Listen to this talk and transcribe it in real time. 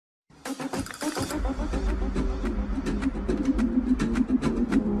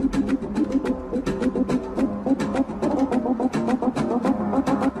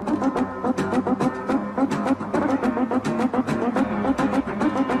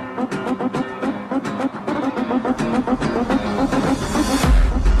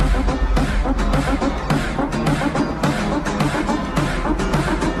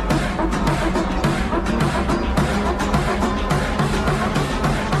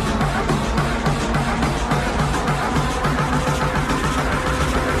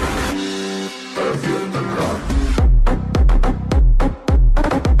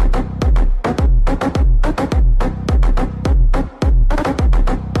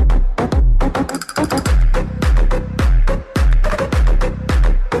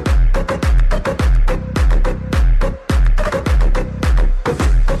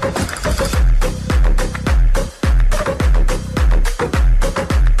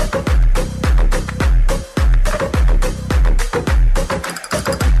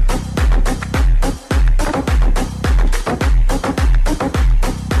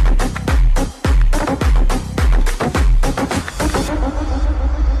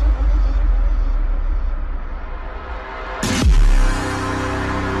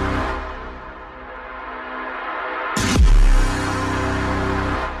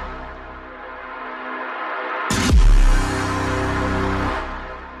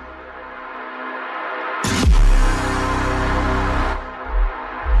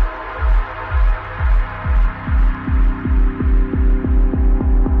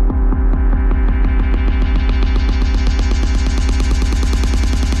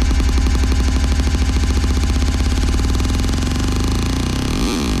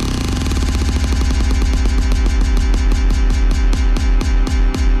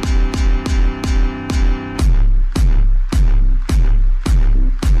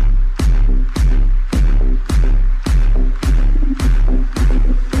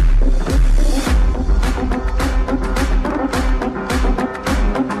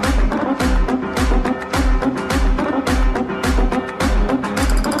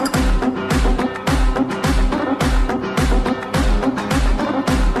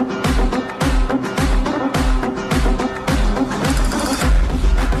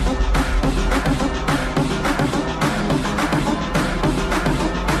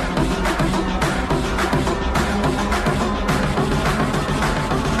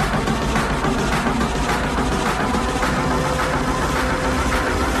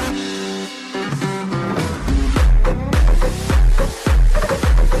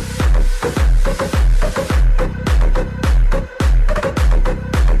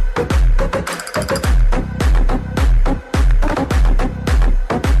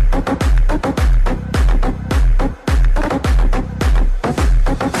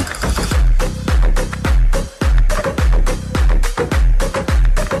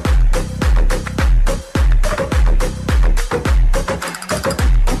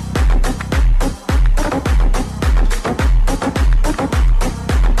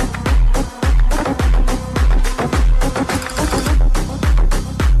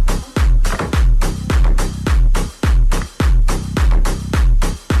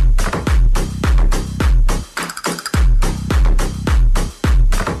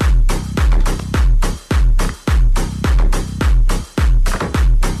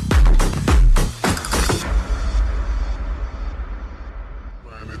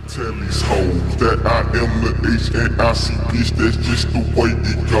that's just the way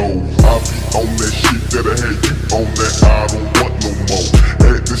it goes. I be on that shit that I had you on that I don't want no more.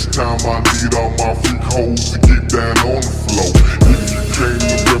 At this time I need all my freak hoes to get down on the floor. If you came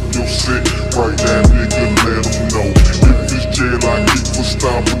to rep your set, right now nigga let them know. If it's jail I get for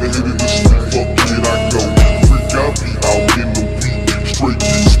stomping the hit in the street, fuck it I go. Freak I be out in the week, straight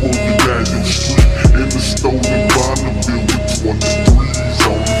keep swerving down your street. In the stolen Bonneville with 23s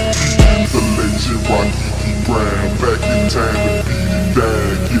on the feet. The legend Rocky Brown, back in time to beat it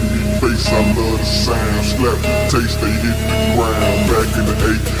down. Give me face, I love the sound. Slap the taste, they hit the ground. Back in the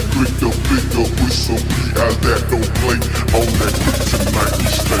 8, flick up with some B.I. that don't play. On that kryptonite we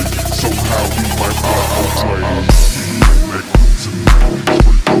stay. So how we might fly on play. On that kryptonite,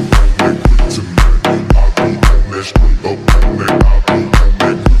 straight up on that kryptonite. I be on that straight up on that. I be on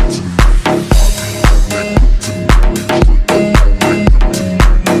that kryptonite.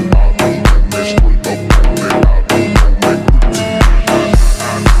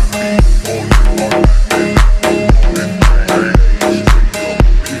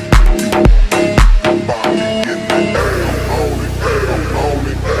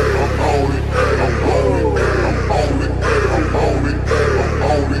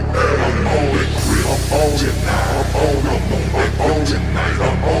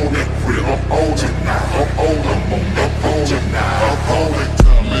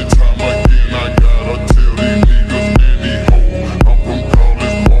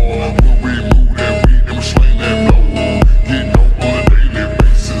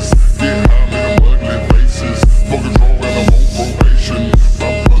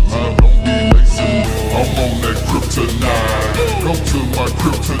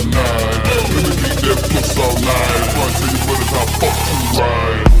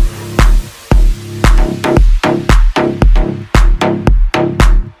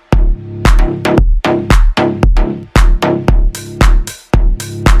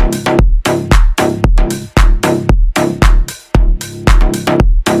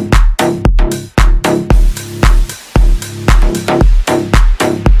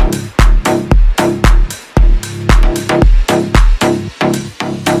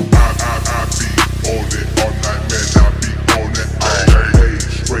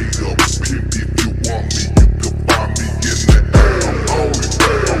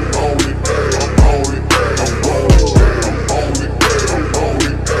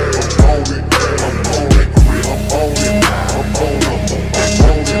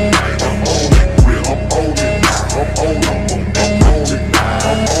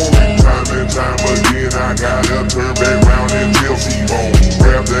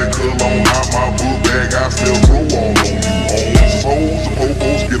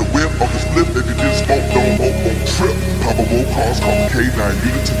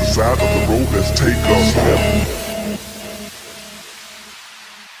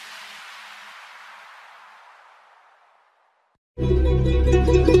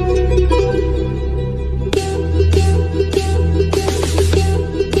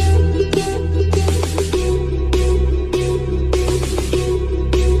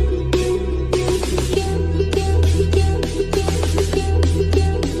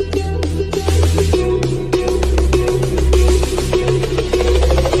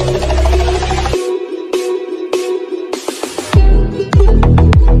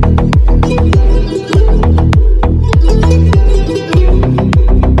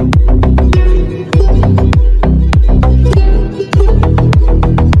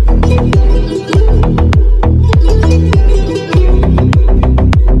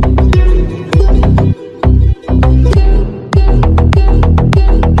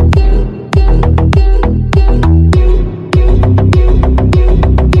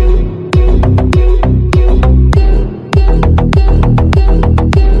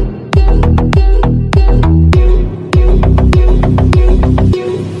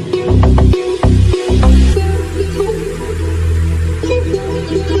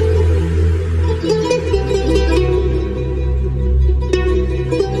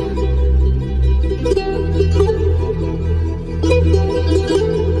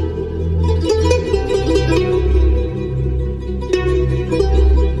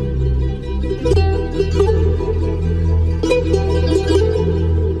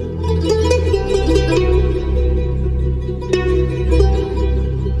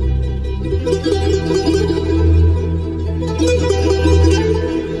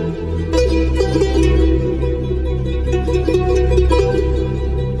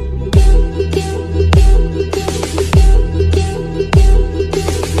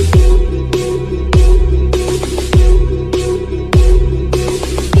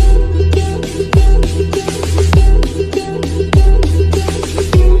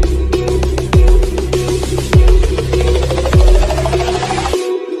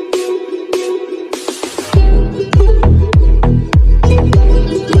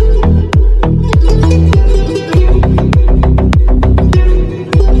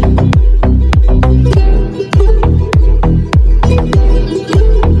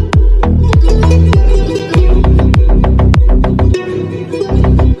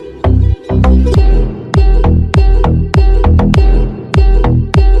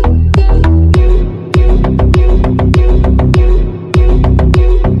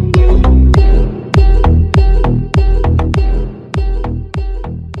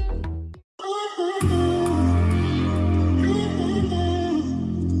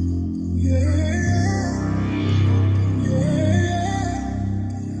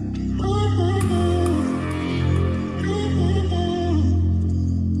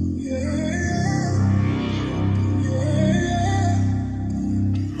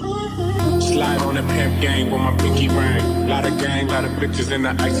 Slide on the pimp gang with my pinky ring. Lot of gang, lot of bitches in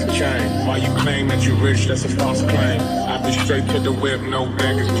the icy chain. While you claim that you rich, that's a false claim. I be straight to the whip, no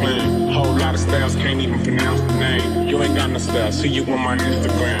baggage claim. Whole lot of styles, can't even pronounce the name. You ain't got no style, see you on my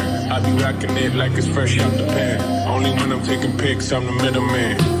Instagram. I be rocking it like it's fresh out the pan. Only when I'm taking pics, I'm the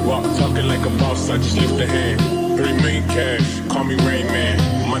middleman. Walk talking like a boss, I just lift a hand. 3 million cash, call me Rain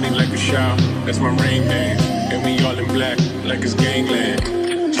Man. Money like a shower, that's my rain dance. And we all in black, like it's gangland.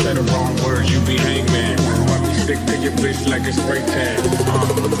 Say the wrong word, you be hangman. Why me stick to your bitch like it's spray tan?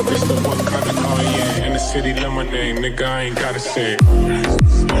 It's the one kind of car, yeah. In the city, love my name, nigga, I ain't gotta say it.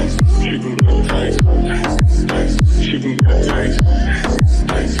 She can get a taste. She can get a taste.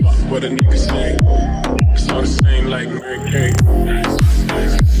 Fuck what a nigga say. It's all the same like Mary Kate.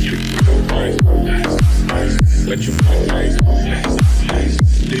 She can get a taste. Let you get a taste.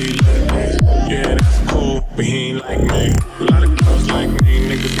 Yeah, that's cool, but he ain't like me. A lot of girls like me,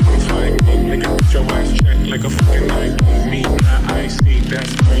 niggas gon' fight me. Nigga, get your ass checked like a fucking Nike. Me, not icy,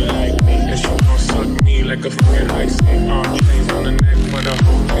 that's pretty like me. And she gon' suck me like a fucking icy. Chains on the neck for the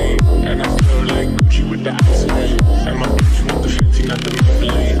whole team. And I feel like Gucci with the ice cream. And my bitch with the fancy, not the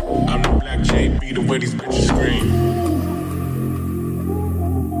Maybelline. I'm the black JB, the way these bitches scream.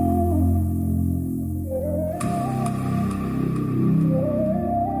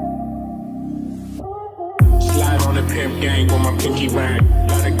 Pimp gang with my pinky ring.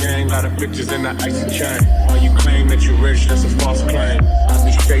 Lot of gang, lot of bitches in the icy chain. While you claim that you rich, that's a false claim. I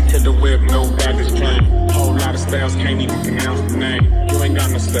be straight to the whip, no baggage claim. Whole lot of styles, can't even pronounce the name. You ain't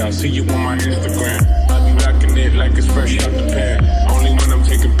got no style, see you on my Instagram. I be rocking it like it's fresh out the pan. Only when I'm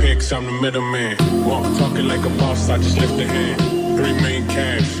taking pics, I'm the middleman. Walk talking like a boss, I just lift a hand. 3 million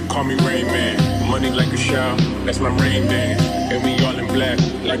cash, call me Rain Man. Money like a shower, that's my rain dance. And we all in black,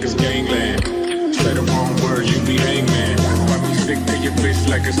 like it's gangland. Say the wrong word, you be hangman. Why me stick to your bitch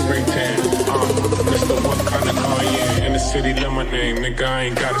like a spray tan? That's the one kind of car, yeah. In the city, love my name, nigga, I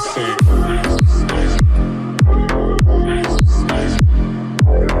ain't gotta say it.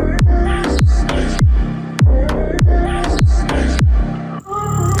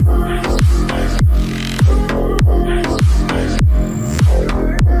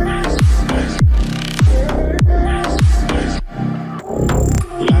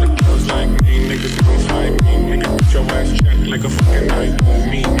 Like a fucking Nike.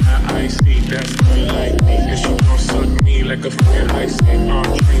 Me, not icy, that's pretty like me. And she gon' suck me like a fucking icy.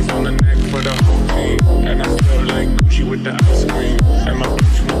 Chains on the neck for the whole team. And I feel like Gucci with the ice cream. And my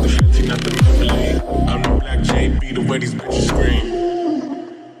bitch with the fancy, not the Maybelline. I'm the black JB, the way these bitches scream.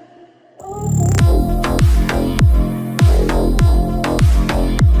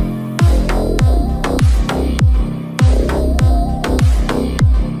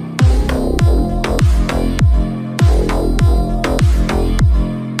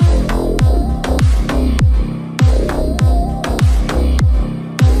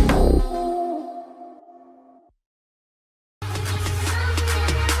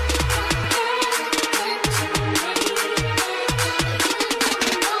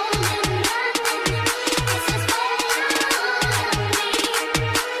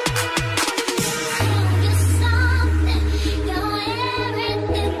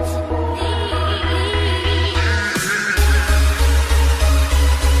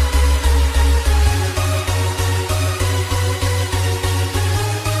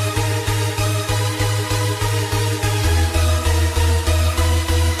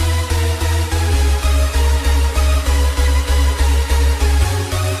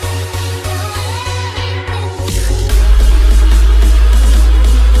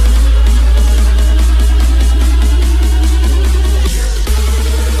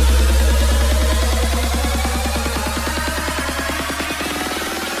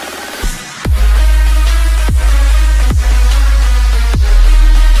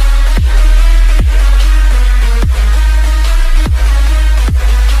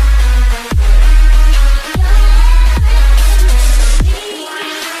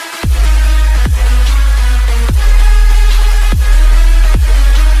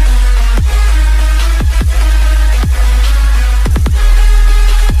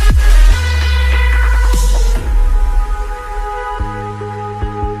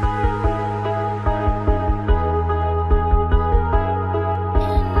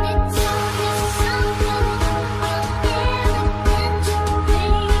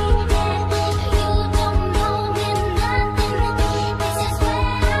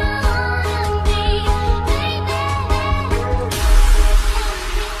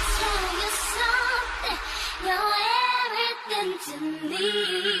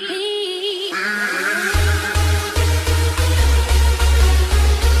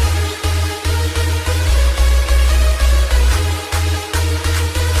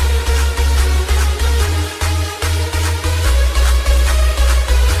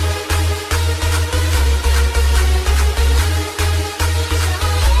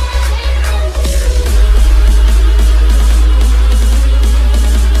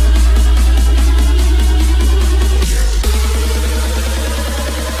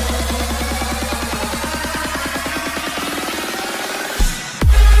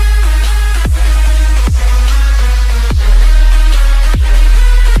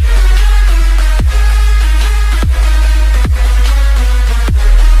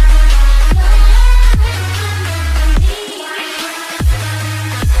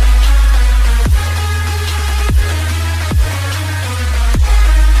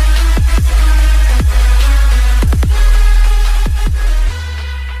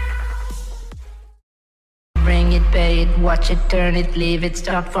 watch it, turn it, leave it,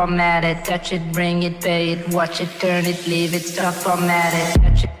 stop, format it, touch it, bring it, pay it, watch it, turn it, leave it, stop, format it,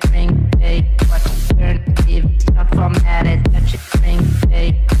 touch it, bring it, pay it, watch it, turn it, leave it, stop, format it, touch it, bring it, pay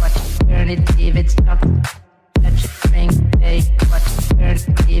it, watch it, turn it, leave it, stop, touch it, bring it, pay it, watch it, turn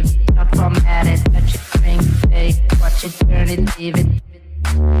it, leave it, stop, format it, touch it, bring it, pay it, watch it, turn it, leave it,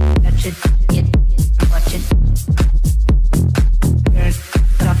 touch it, bring it, watch it, turn it,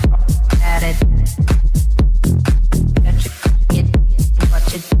 stop, format it.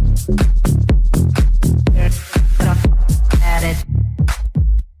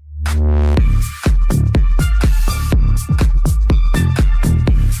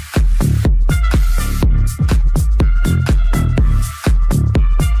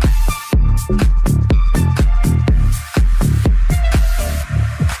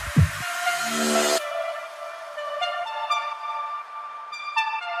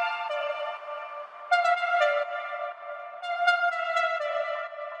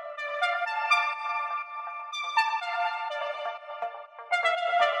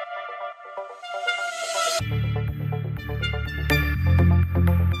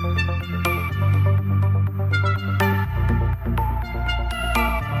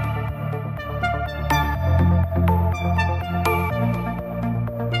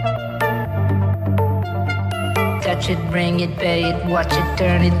 Touch it, bring it, pay it, watch it,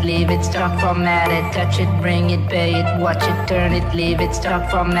 turn it, leave it, stop, format it. Touch it, bring it, pay it, watch it, turn it, leave it, stop,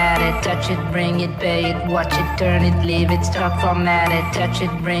 format it. Touch it, bring it, pay it, watch it, turn it, leave it, stop, format it. Touch it,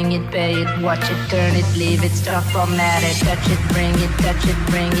 bring it, pay it, watch it, turn it, leave it, stop, format it. Touch it, bring it, touch it,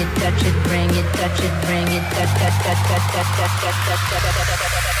 bring it, touch it, bring it, touch it, bring it, touch, touch, touch, touch, touch, touch, touch,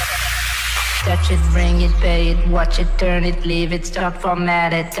 touch. Touch it, bring it, pay it, watch it, turn it, leave it, stop,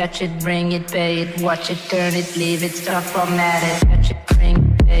 format it. Touch it, bring it, pay it, watch it, turn it, leave it, stop, format it. Touch it, bring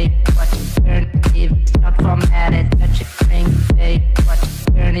it, pay it, watch it, turn it, leave it, stop, format it. Touch it, bring it, pay it, watch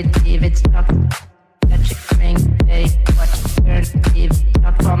it, turn it, leave it, stop. Touch it, bring it, pay it, watch it, turn it, leave it,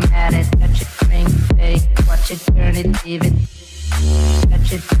 stop, format it. Touch it, bring it, pay it, watch it, turn it, leave it.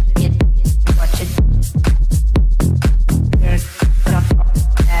 Touch it, bring it, watch it, turn it, stop,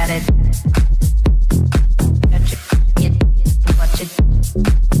 format it.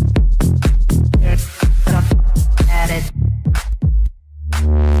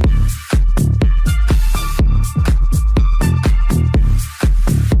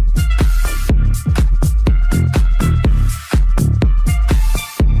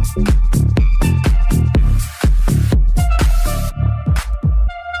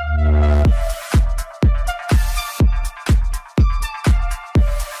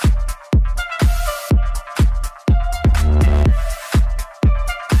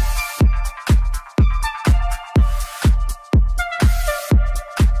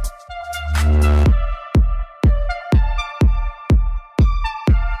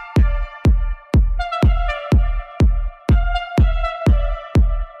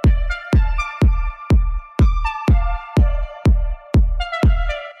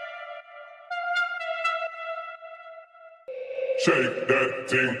 Shake that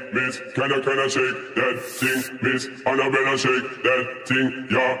thing, miss. Can I shake that thing, miss? Annabella, shake that thing,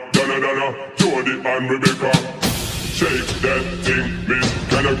 yeah. Donna, Jody and Rebecca. Shake that thing, miss.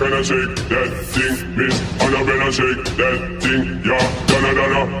 Can I shake that thing, miss? Annabella, shake that thing, yeah. Donna,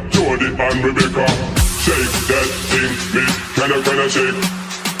 Jody and Rebecca. Shake that thing, miss. Can I shake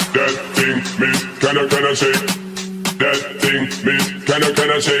that thing, miss? Can I shake that thing, miss? Can I shake that thing, miss?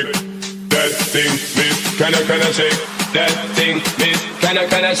 Can I shake that thing, miss? Can I shake that thing, miss? Can I shake that thing, miss?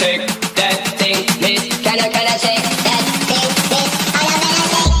 Annabella, shake that thing,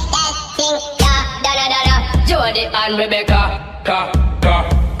 yeah. Jody and Rebecca.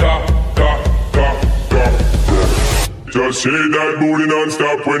 Just shake that booty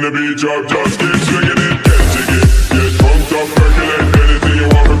non-stop when the beat drop. Just keep swinging it, get jiggy. Get pumped up, percolate anything you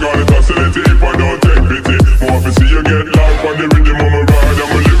want. Regardless oscillate if I don't take pity. More to see you get live on the rhythm of my ride. And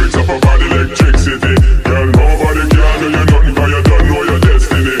my lyrics up about electricity. Girl, nobody can do you nothing, cause you don't know your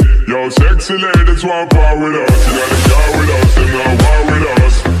destiny. Yo, sexy ladies want power with us. You know the car with us, them not war with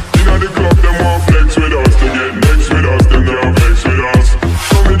us. You know the club, them want flex with us. To get next with us, them not vex with us.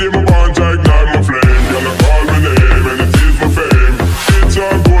 Come with them, I want to ignite my flame. Girl, I call my name and it is my fame. It's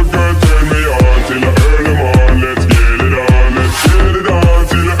all good, girl, turn me on till I earn them on. Let's get it on, let's get it on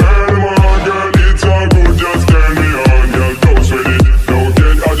till I earn them on. Girl, it's all good, just turn me on. Girl, don't sweat it, don't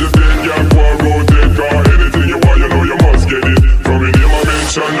get agitated. Girl, go and rotate, cause anything you want, you know you must get it. From in name I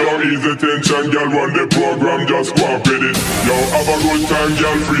mention, now ease the tension. Girl, run the program, just go and with it. Yo, have a good time,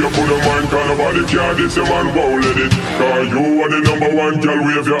 girl, free up on your mind. Cause nobody care, this your man won't let it. Cause you are the number one, girl,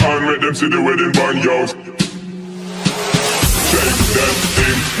 wave your hand, make them see the wedding band, yo.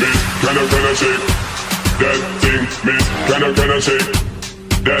 kinda shake. That thing, miss, kinda shake.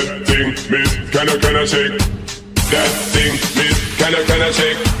 That thing, miss, kinda shake. That thing, miss, kinda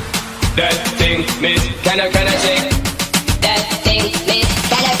shake. That thing, miss, kinda shake. That thing, miss,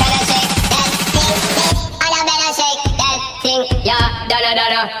 kinda shake. That thing, miss, kinda shake. That thing, yeah, da.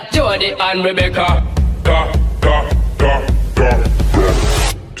 Jody and Rebecca.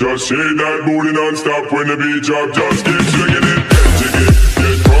 Just shake that booty non-stop when the beat drop. Just keep swinging it, jiggy.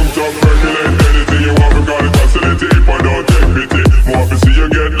 Get drunk, up, percolate anything you want. Because it's facility, but don't take pity. More to see you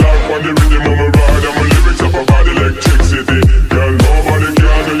get locked on the rhythm of my ride. And my lyrics up about electricity. Girl, nobody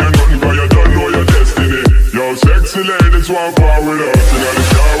can do you nothing, cause you don't know your destiny. Yo, sexy ladies want power with us. You know the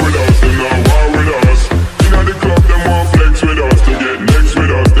car with us, them not war with us. You know the club, them want flex with us. To get next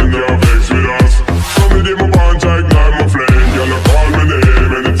with us, them not vex with us. So me did my bunch, I ignite my flame. Girl, I call my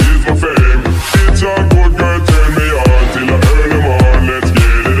name and it's my fame. It's a good girl, turn me on till I earn them on. Let's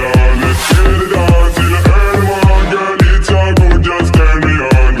get it on, let's get it on till I earn them on. Girl, it's all good, just turn me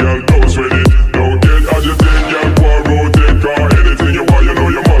on. Girl, dose with it, don't get agitated. Girl, go and rotate, cause anything you want, you know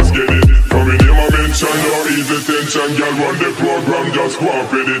you must get it. From in here, my mention, no easy tension. Girl, run the program, just go and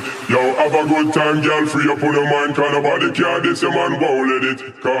fit it. Yo, have a good time, girl, free up on your mind. Cause nobody care, this your man won't let it.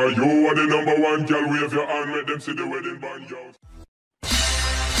 Cause you are the number one, girl, wave your hand, make them see the wedding band, yo.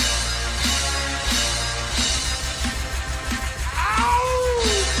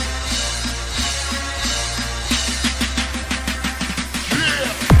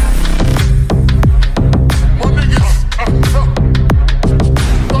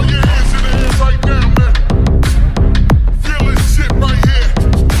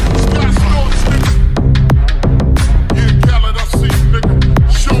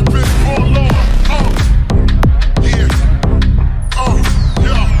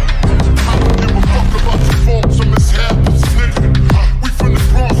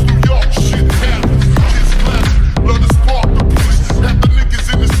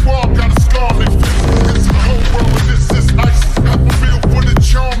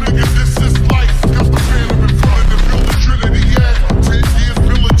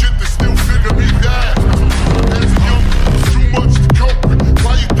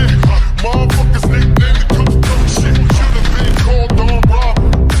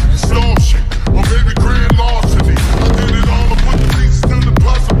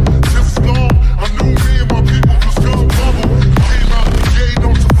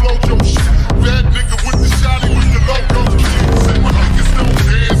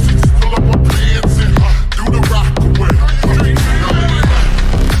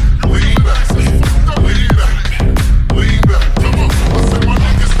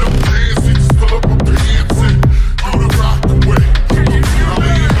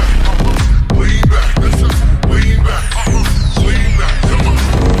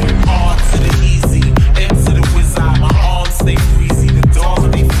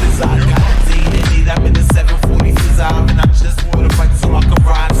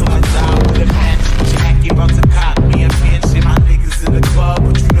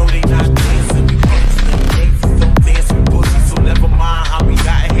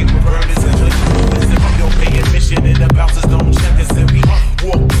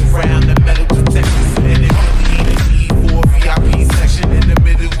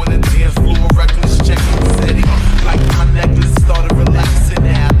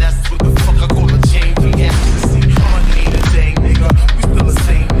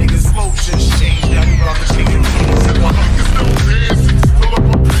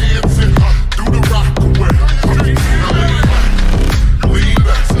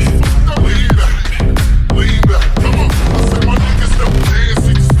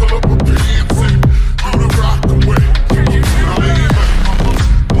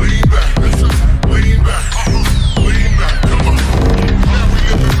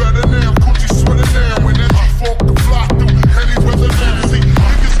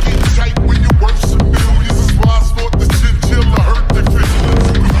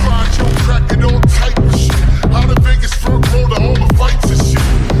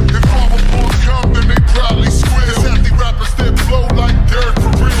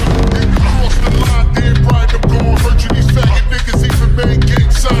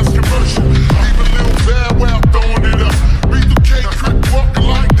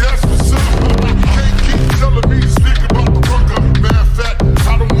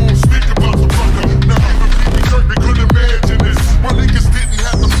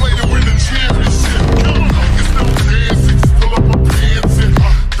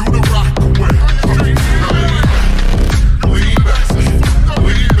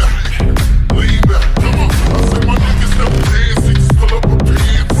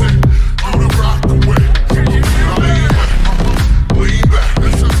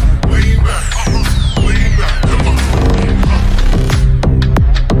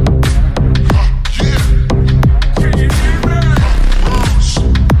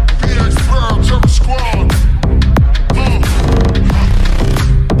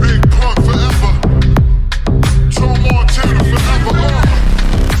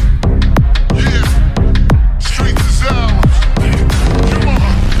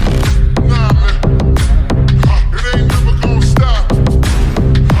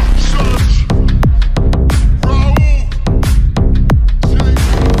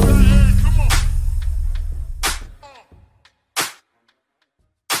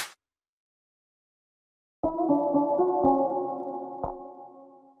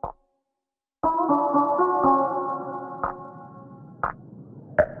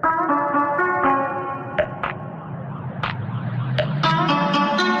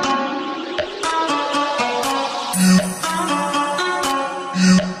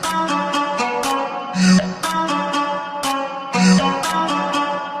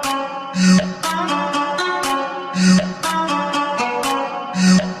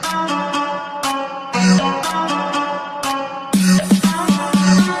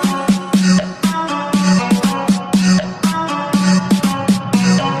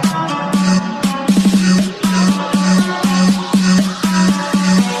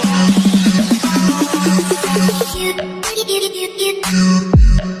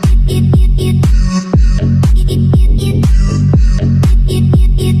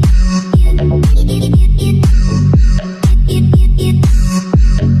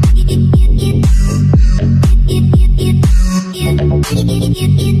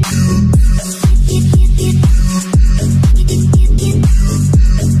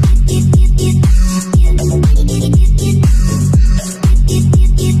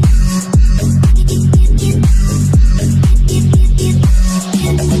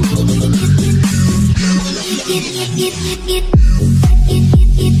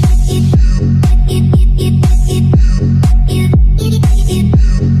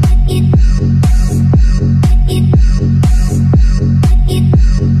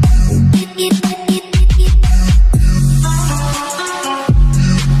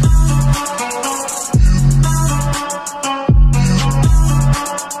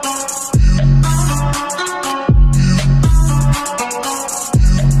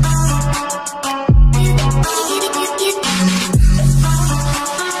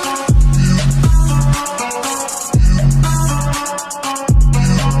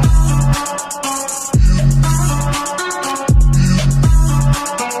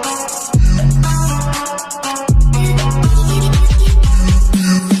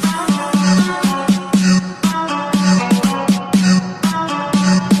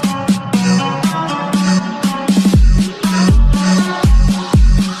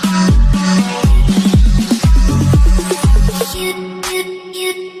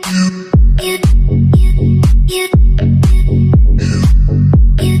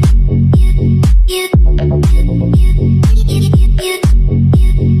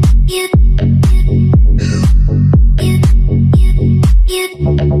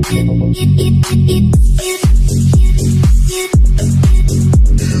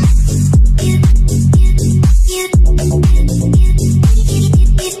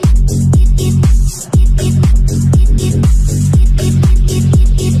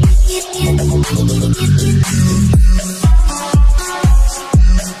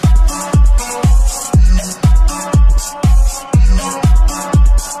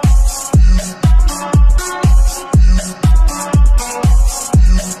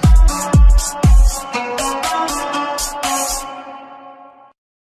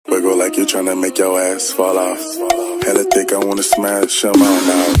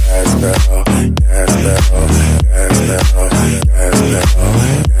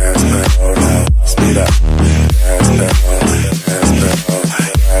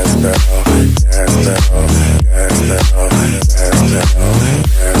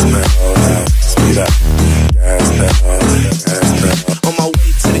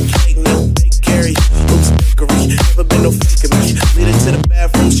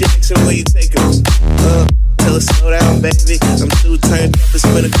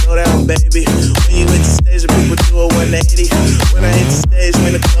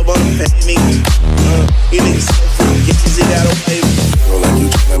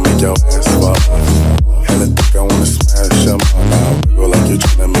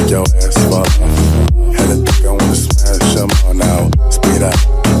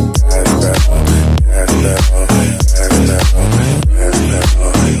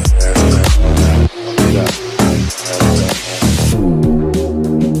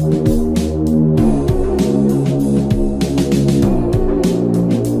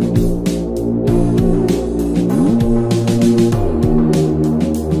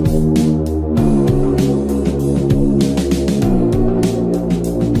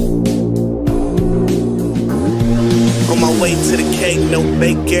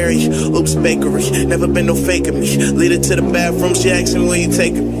 Never been no faking me. Lead her to the bathroom, she asking me where you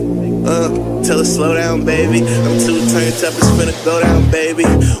taking me. Tell her slow down, baby. I'm too turned up, it's finna go down, baby.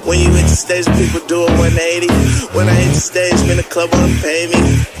 When you hit the stage, people do a 180. When I hit the stage, man, the club wanna pay me.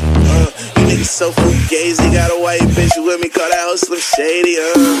 You niggas so fugazi, got a white bitch with me, call that hoe Slim Shady.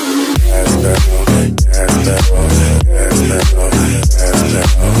 Gas pedal, gas pedal, gas pedal, gas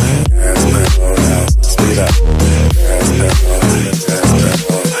pedal, gas pedal, now speed up. Gas pedal, gas pedal,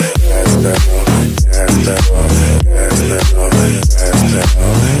 gas pedal.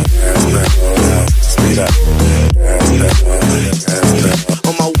 Speed up.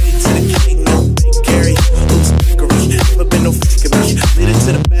 On my way to the cake, no big carry. Oops, bakery, never been no faking me. Lead her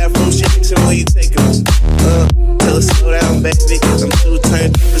to the bathroom, she asking where you taking me. Tell her slow down, baby. I'm too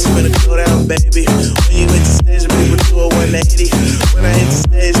turned up, it's finna go down, baby. When you hit the stage, people do a 180. When I hit the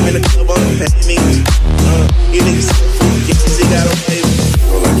stage, man, the club wanna pay me. You niggas so fugazi, got a wave.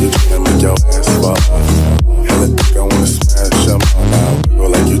 Feel like you tryna make your ass fall off. Hella think I wanna smash them all now. Feel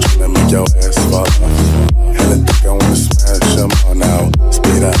like you tryna make your ass fall off. Hella think I wanna smash them all now.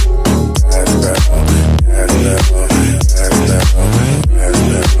 Speed up, gas pedal, gas pedal, gas pedal, gas pedal, gas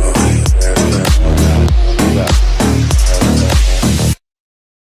pedal. Speed up.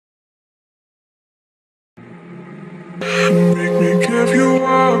 Make me give you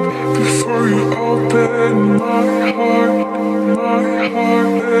up before you open my heart, my heart,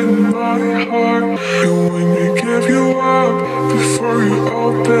 and my heart. You make me give you up before you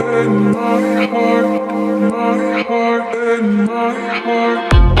open my heart, and my heart.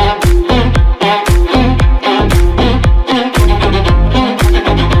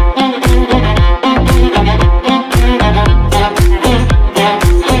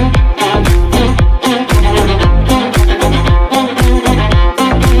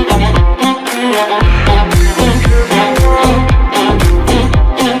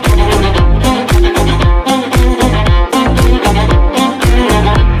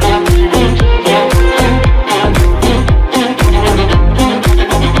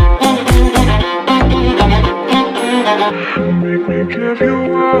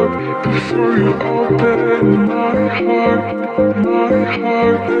 before you open my heart, and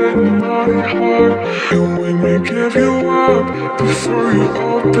my heart. You make me give you up before you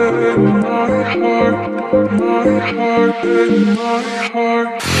open my heart, and my heart.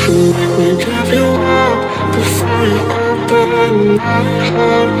 You make me give you up before you open my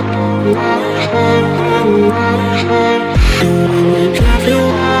heart, and my heart. You make me give you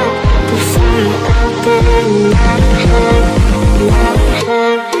up before you open my heart,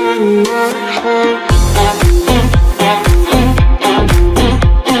 and my heart.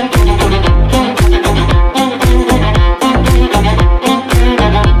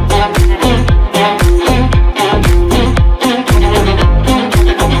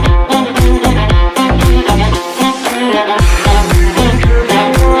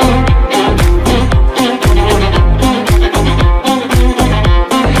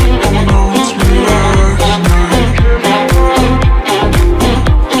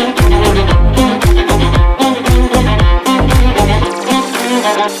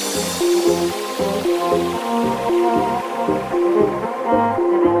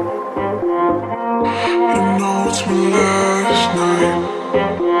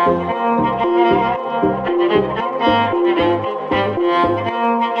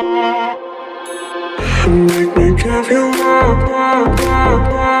 Make me give you up,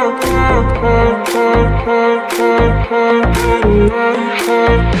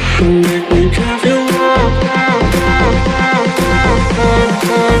 make me give you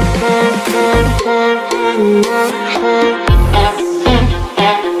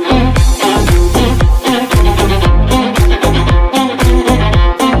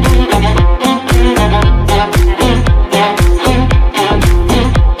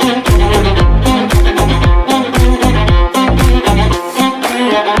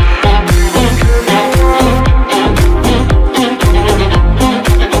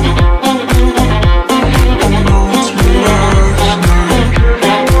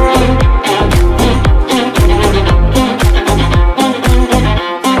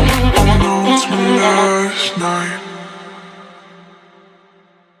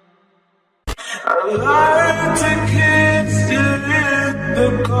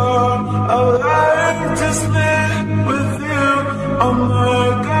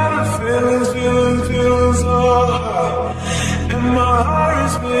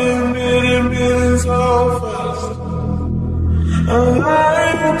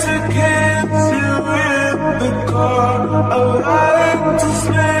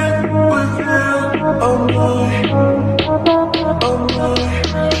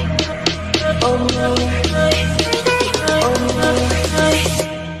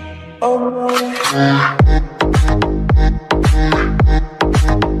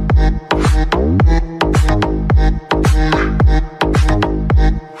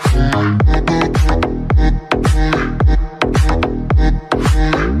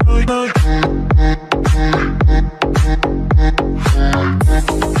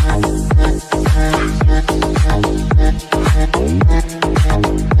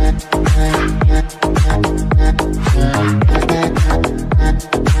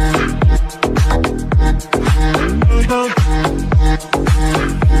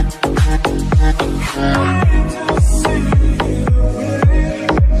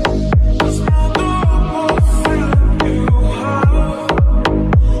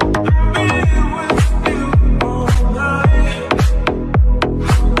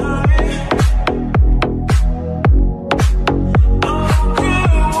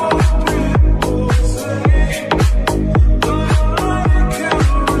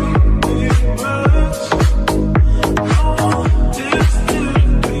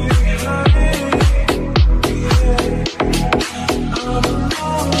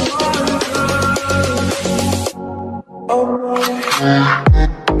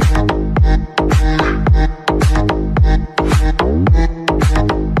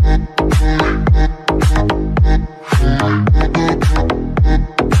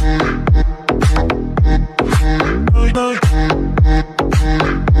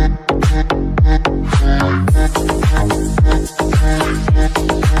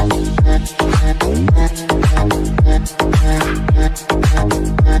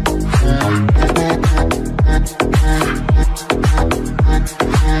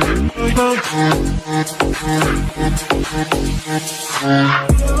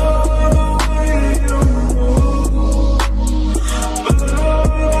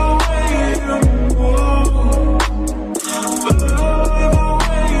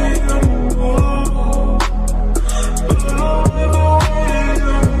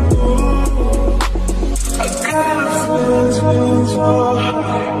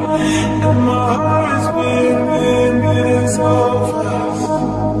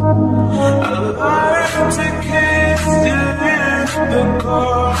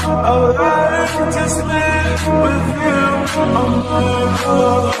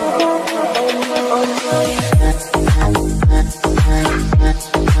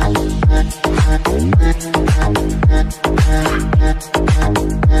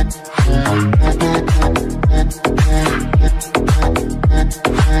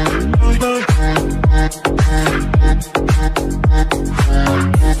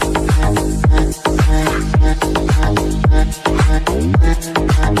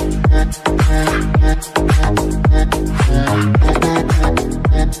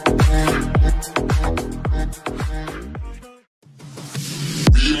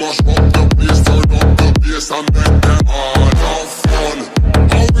mash up the place, turn up the bass and make them all have fun.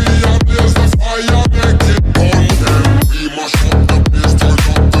 How we ablaze the fire, make it burn them. We mash up the place, turn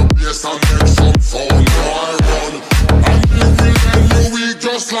up the bass and make some sound. Why run? And we will end the week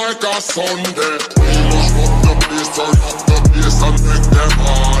just like a Sunday. We mash up the place, turn up the bass and make them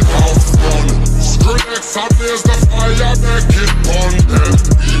all have fun. Skrillex ablaze the fire, make it burn them.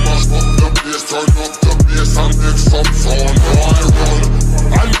 We mash up the place, turn up the bass and make some sound. Why run?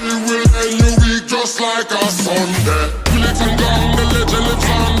 And we will end the week just like a Sunday. Felix and Gang, the legend lives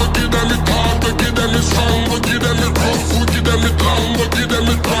on. We give them it hard, we give them it strong, we give them it rough, we give them it long, we give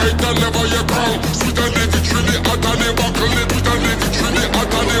them it bright and never yet wrong. Sweet and David Trilly, hot and they buckle it. Sweet and David Trilly,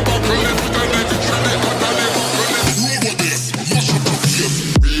 hot and they buckle it. Sweet and David Trilly, hot and they buckle it. Over this, mash up the place.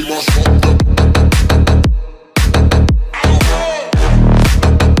 We mash up the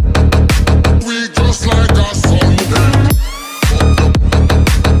we just like a Sunday.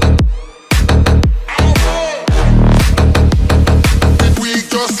 We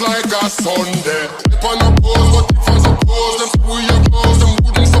just like a Sunday. If on a pose, what if I suppose? Them screw your clothes, them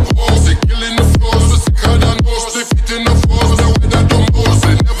wouldn't suppose it. Killing the flows, we're sicker than most. They fit in the flows, the way that don't most.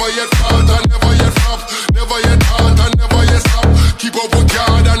 They never yet hard and never yet flop. Never yet hard and never yet stop. Keep up with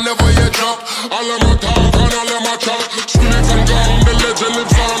God and never yet drop. All of my talk and all of my chat. Skrillex and Gang, the legend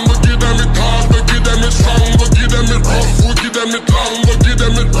lives on. We give them it hard, we give them it strong, we give them it rough, we give them it long, we give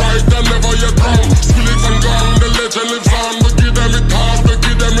them it bright and never yet wrong. Skrillex and Gang, the legend lives on. We give them it hard, we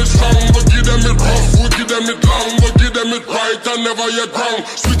give them it strong, we give them it rough, we give them it long, we give them it bright and never yet wrong.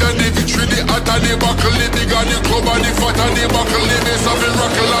 Sweet and David Trilly, hot and they buckle it. They got the club and the fat and they buckle it. They have a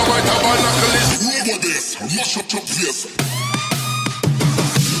miracle and white tabernacle is over this, mash up your place.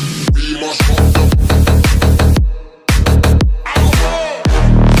 We mash up the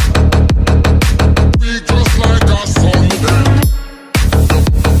we just like a Sunday.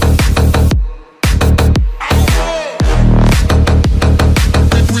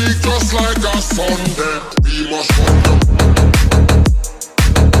 We just like a Sunday. We mash up the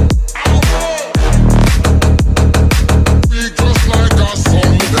we just like a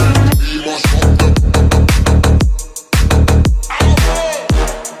Sunday. We mash up the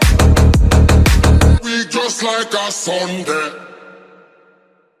we just like a Sunday.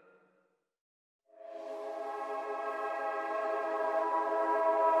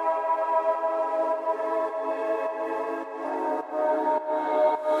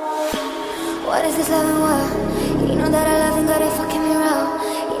 What is this loving world? You know that I love and got it fucking me raw.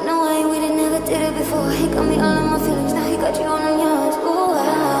 You know I ain't with it, never did it before. He got me all in my feelings, now he got you on yours. Ooh,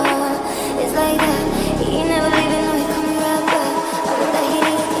 it's like that. He ain't never leaving, no, he coming right back. I bet that he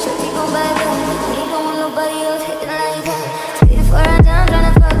need it, cause your dick gon' buy back. He don't want nobody else hitting like that. 24 hours down,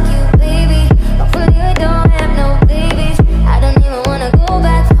 tryna fuck you, baby. Hopefully you don't have no babies. I don't even wanna go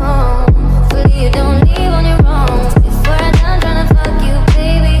back home. Hopefully you don't leave on your own. 24 hours down, tryna fuck you,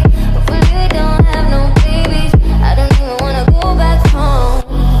 baby. Hopefully you don't have no babies. I don't even wanna go back home.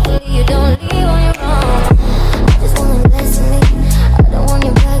 Hopefully you don't leave on your own. I just want you bless me. I don't want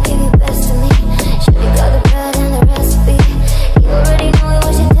your back, give your best to me. Show you got the bread and the recipe. You already know it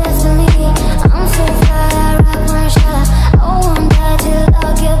was your destiny. I'm so fly, I rock my shot. I won't die till I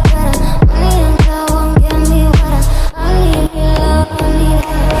get better. Money and God won't get me wetter. I need your love, I need it.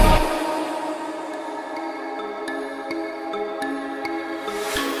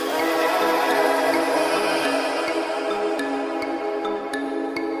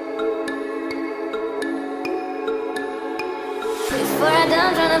 Before I down,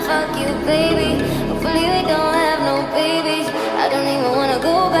 tryna fuck you, baby.